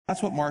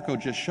That's what Marco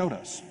just showed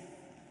us.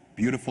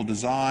 Beautiful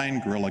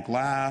design, Gorilla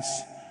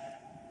Glass.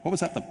 What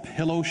was that, the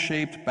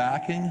pillow-shaped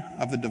backing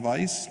of the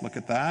device? Look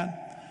at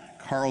that.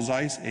 Carl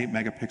Zeiss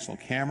 8-megapixel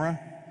camera.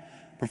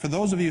 But for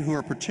those of you who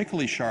are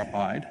particularly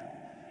sharp-eyed,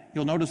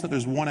 you'll notice that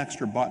there's one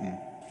extra button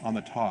on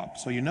the top,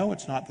 so you know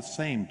it's not the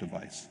same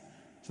device.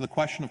 So the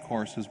question, of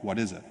course, is what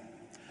is it?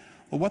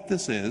 Well, what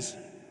this is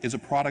a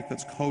product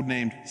that's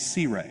codenamed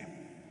Sea Ray,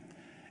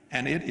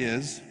 and it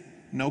is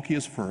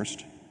Nokia's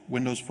first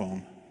Windows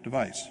Phone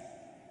device.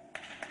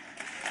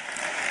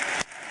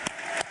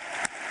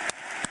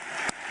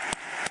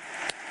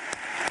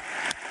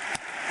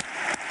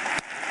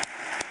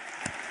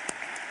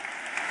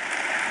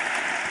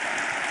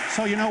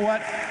 So you know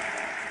what?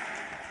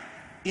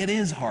 It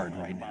is hard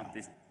right now,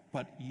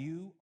 but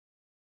you...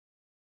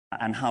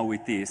 And how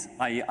it is,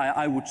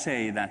 I would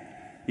say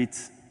that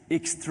it's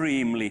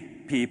extremely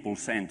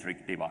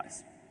people-centric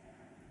device,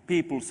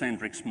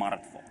 people-centric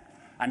smartphone,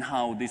 and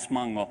how this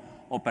Mango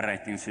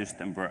operating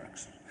system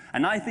works.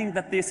 And I think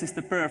that this is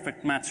the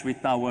perfect match with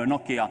our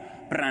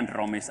Nokia brand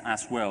promise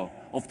as well,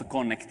 of the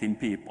connecting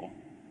people,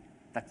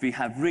 that we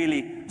have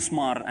really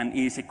smart and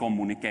easy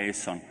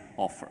communication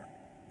offer.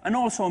 And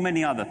also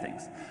many other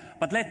things.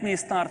 But let me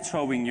start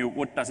showing you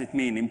what does it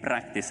mean in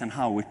practice and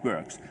how it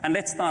works. And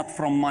let's start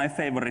from my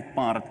favorite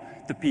part,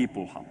 the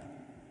People Hub.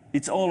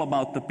 It's all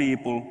about the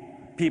people.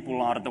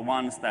 People are the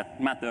ones that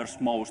matters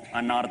most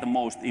and are the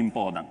most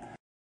important.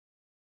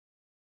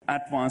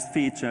 Advanced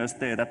features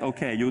there that,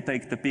 okay, you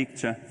take the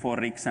picture,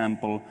 for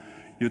example,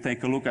 you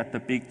take a look at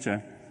the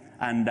picture,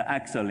 and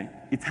actually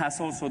it has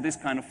also this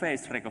kind of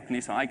face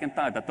recognition. I can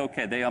type that,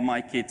 okay, they are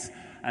my kids,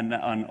 and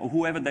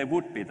whoever they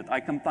would be, that I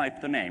can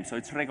type the name. So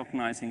it's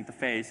recognizing the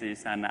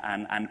faces and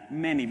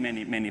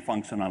many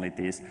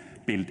functionalities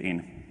built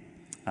in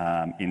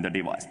the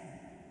device.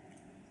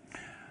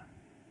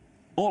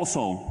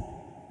 Also,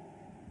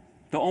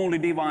 the only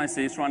device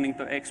is running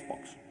the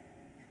Xbox.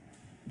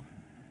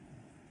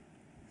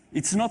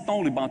 It's not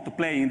only about the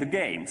playing the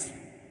games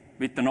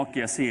with the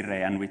Nokia Sea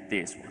Ray and with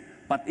this one,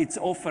 but it's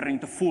offering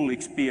the full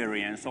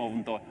experience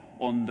on the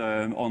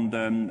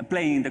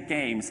playing the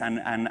games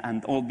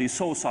and all the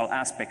social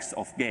aspects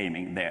of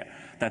gaming there.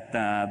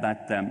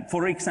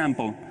 For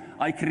example,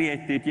 I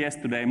created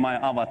yesterday my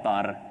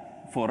avatar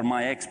for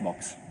my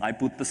Xbox. I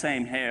put the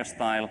same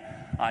hairstyle,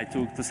 I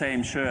took the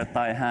same shirt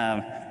I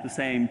have, the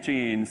same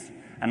jeans,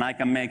 and I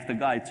can make the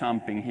guy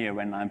jumping here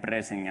when I'm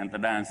pressing and the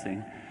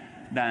dancing.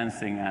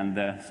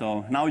 And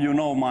so now you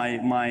know my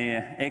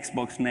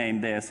Xbox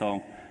name there,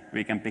 so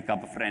we can pick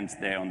up friends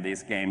there on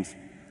these games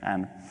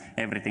and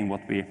everything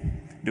what we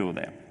do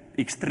there.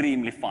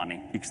 Extremely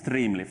funny,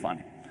 extremely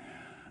funny.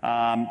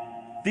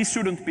 This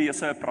shouldn't be a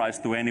surprise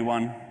to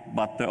anyone,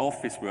 but the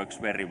Office works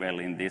very well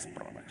in these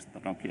products, the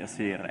Nokia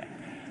Sea Ray.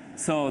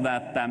 So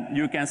that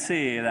you can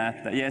see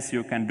that, yes,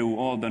 you can do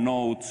all the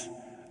notes,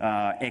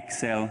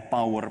 Excel,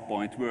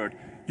 PowerPoint, Word.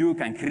 You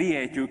can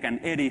create, you can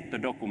edit the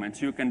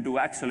documents, you can do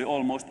actually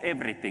almost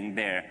everything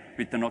there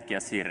with the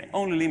Nokia Sea Ray.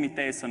 Only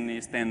limitation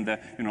is then the,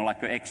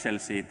 like an Excel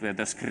sheet with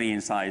the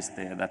screen size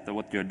there, that's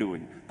what you're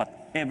doing.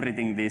 But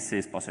everything this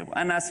is possible.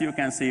 And as you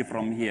can see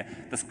from here,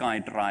 the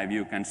SkyDrive,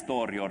 you can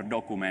store your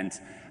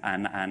documents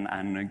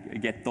and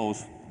get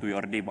those to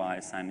your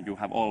device, and you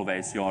have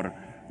always your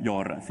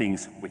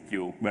things with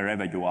you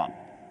wherever you are.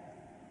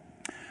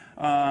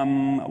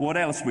 What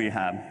else we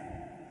have?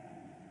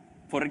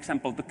 For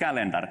example, the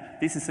calendar.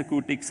 This is a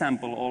good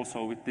example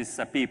also with this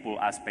people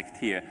aspect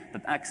here,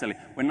 that actually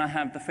when I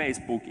have the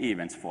Facebook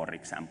events, for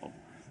example,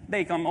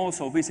 they come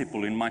also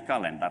visible in my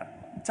calendar,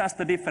 just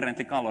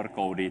differently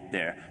color-coded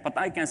there. But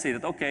I can see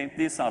that, okay,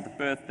 these are the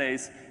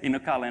birthdays in a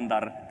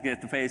calendar,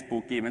 get the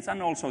Facebook events,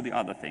 and also the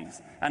other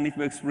things. And it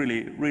works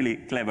really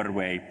clever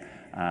way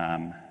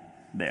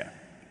there.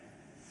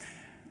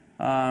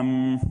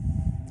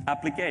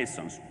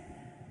 Applications.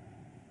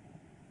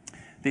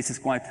 This is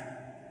quite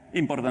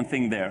important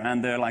thing there,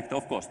 and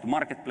of course the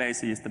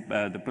marketplace is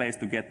the place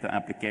to get the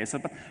application.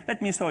 But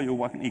let me show you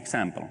one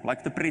example,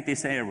 like the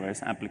British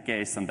Airways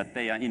application that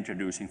they are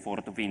introducing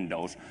for the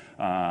Windows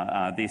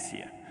this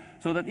year.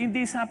 So that in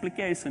this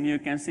application you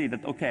can see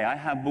that, okay, I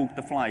have booked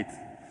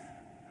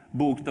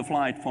the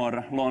flight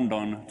for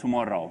London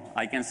tomorrow.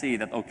 I can see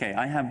that, okay,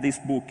 I have this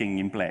booking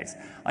in place.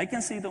 I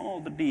can see all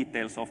the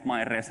details of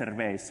my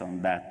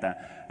reservation,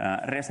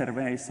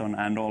 reservation,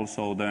 and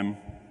also the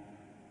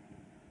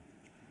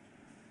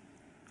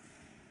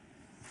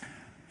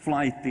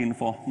flight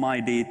info, my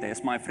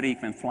details, my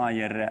frequent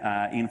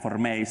flyer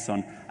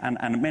information,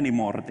 and many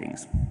more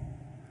things.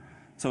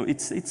 So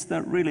it's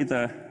really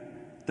the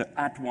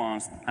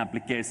advanced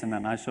application,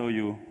 and I show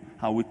you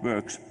how it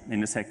works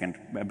in a second,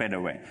 a better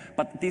way.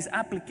 But these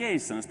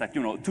applications that,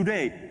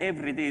 today,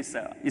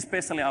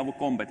 especially our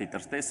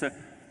competitors,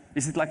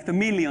 is like the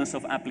millions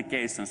of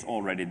applications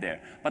already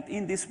there. But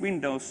in this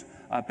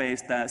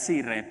Windows-based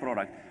Sea Ray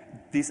product,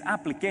 these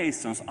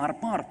applications are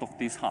part of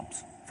these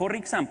hubs. For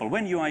example,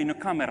 when you are in a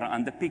camera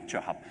and the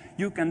picture hub,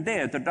 you can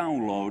there to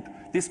download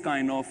this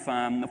kind of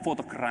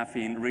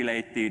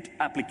photography-related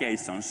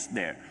applications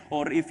there.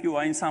 Or if you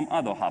are in some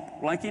other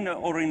hub, like in an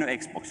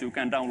Xbox, you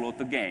can download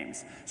the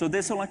games. So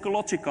there's like a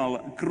logical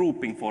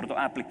grouping for the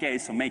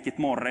application, make it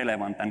more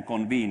relevant and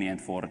convenient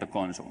for the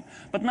consumer.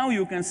 But now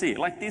you can see,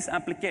 like this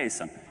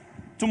application,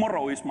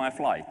 tomorrow is my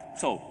flight,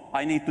 so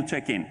I need to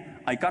check in.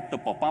 I got the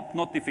pop-up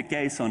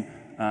notification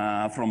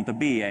from the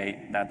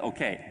BA that,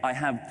 okay, I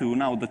have to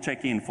now to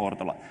check in for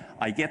the,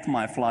 I get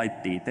my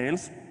flight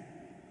details,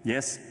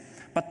 yes,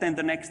 but then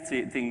the next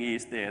thing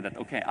is there that,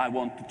 okay, I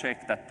want to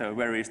check that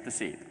where is the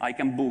seat. I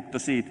can book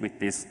the seat with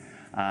this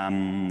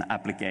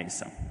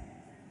application.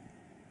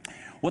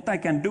 What I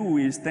can do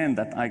is then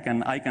that I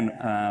can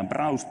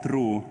browse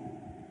through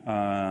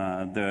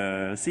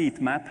the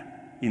seat map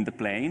in the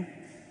plane.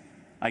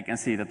 I can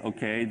see that,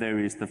 okay, there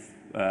is the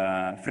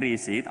free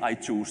seat, I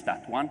choose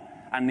that one.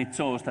 And it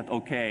shows that,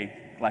 okay,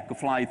 like a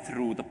flight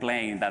through the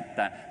plane,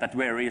 that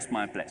where is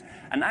my place.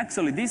 And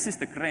actually, this is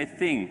the great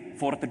thing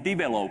for the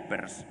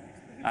developers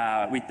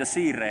with the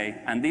Sea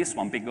Ray and this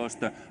one, because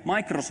the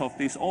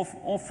Microsoft is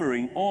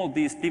offering all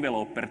these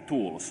developer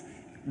tools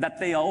that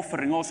they are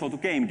offering also to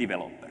game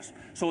developers.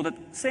 So that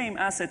same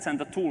assets and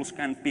the tools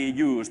can be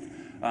used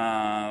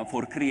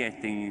for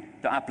creating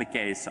the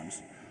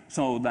applications,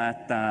 so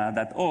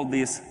that all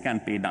this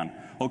can be done.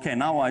 Okay,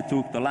 now I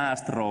took the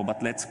last row,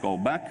 but let's go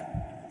back.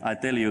 I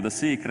tell you the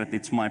secret,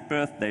 it's my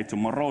birthday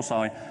tomorrow,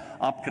 so I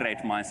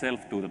upgrade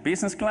myself to the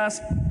business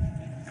class.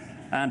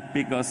 And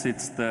because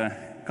it's the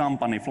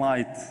company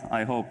flight,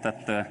 I hope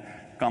that the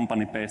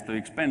company pays the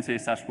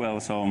expenses as well.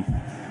 So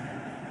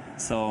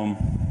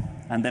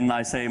and then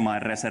I say my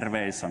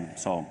reservation.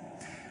 So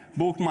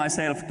book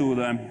myself to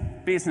the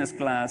business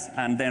class,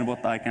 and then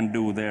what I can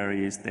do there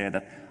is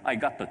that I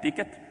got the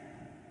ticket.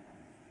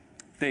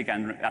 They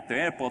can, at the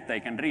airport,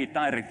 they can read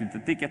directly the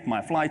ticket,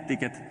 my flight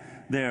ticket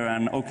there,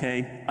 and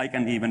okay, I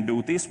can even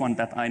do this one,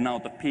 that I now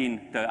pin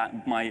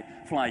my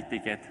flight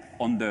ticket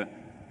on the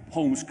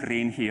home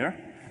screen here,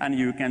 and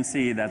you can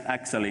see that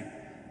actually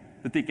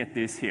the ticket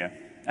is here.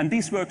 And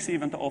this works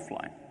even to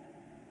offline.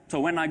 So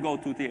when I go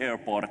to the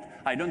airport,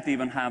 I don't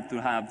even have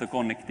to have the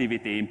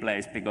connectivity in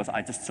place, because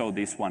I just show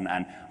this one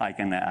and I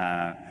can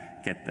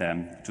get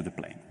to the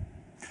plane.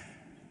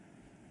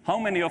 How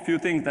many of you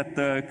think that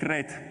the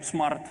great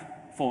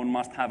smartphone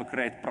must have a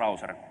great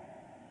browser?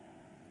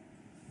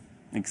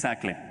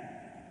 Exactly.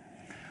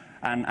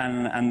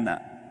 And the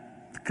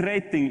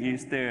great thing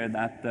is there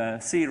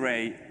that Sea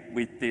Ray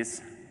with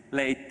this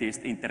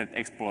latest Internet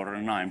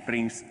Explorer 9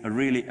 brings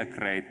really a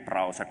great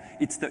browser.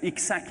 It's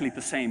exactly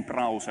the same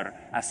browser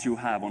as you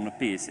have on a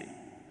PC.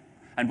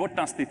 And what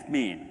does it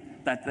mean?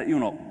 That, you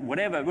know,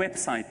 whatever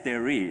website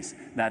there is,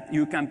 that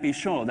you can be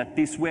sure that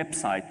this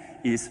website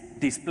is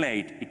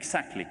displayed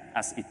exactly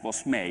as it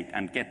was made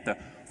and get the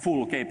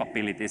full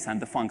capabilities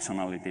and the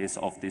functionalities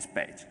of this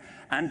page.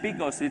 And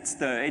because it's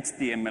the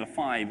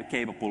HTML5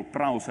 capable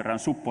browser and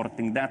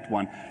supporting that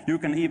one, you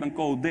can even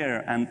go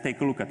there and take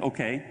a look at,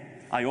 okay,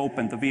 I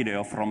open the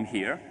video from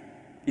here.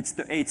 It's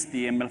the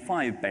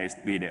HTML5 based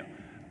video,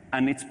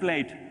 and it's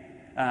played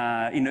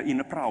in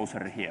a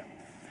browser here.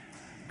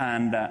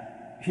 And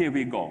here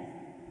we go.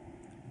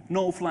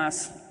 No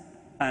flash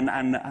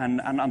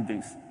and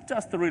things.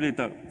 Just really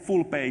the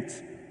full page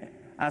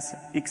as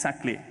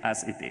exactly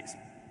as it is.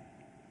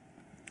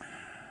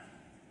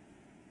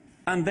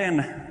 And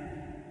then,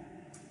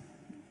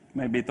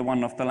 maybe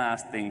one of the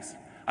last things.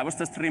 I was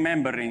just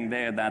remembering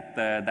there that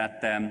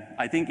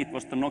I think it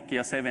was the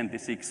Nokia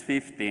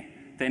 7650,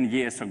 10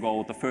 years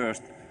ago, the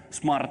first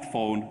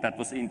smartphone that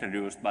was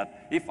introduced.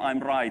 But if I'm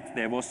right,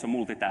 there was some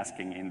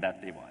multitasking in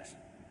that device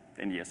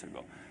 10 years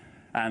ago.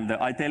 And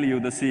I tell you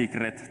the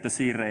secret, the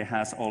Sea Ray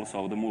has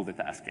also the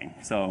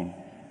multitasking, so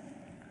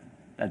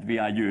that we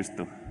are used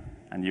to,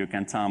 and you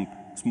can jump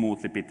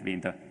smoothly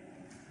between the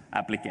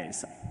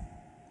applications.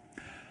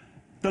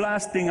 The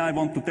last thing I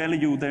want to tell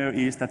you there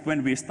is that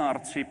when we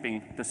start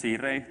shipping the Sea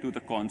Ray to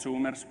the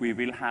consumers, we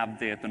will have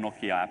there the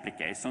Nokia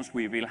applications.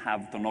 We will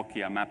have the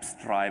Nokia Maps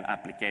Drive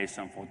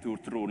application for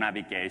true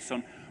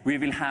navigation. We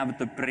will have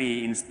the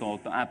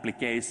pre-installed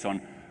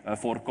application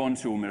for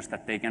consumers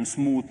that they can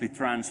smoothly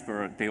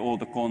transfer all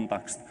the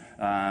contacts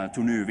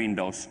to new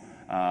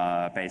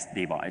Windows-based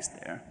device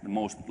there. The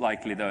most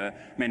likely the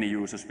many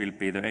users will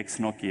be the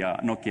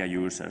ex-Nokia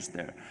users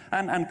there.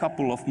 And a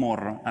couple of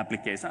more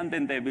applications. And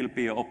then there will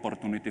be an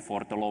opportunity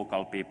for the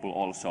local people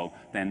also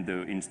then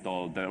to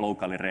install the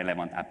locally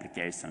relevant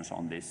applications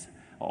on this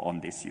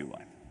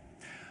UI.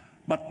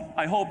 But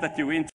I hope that you enjoy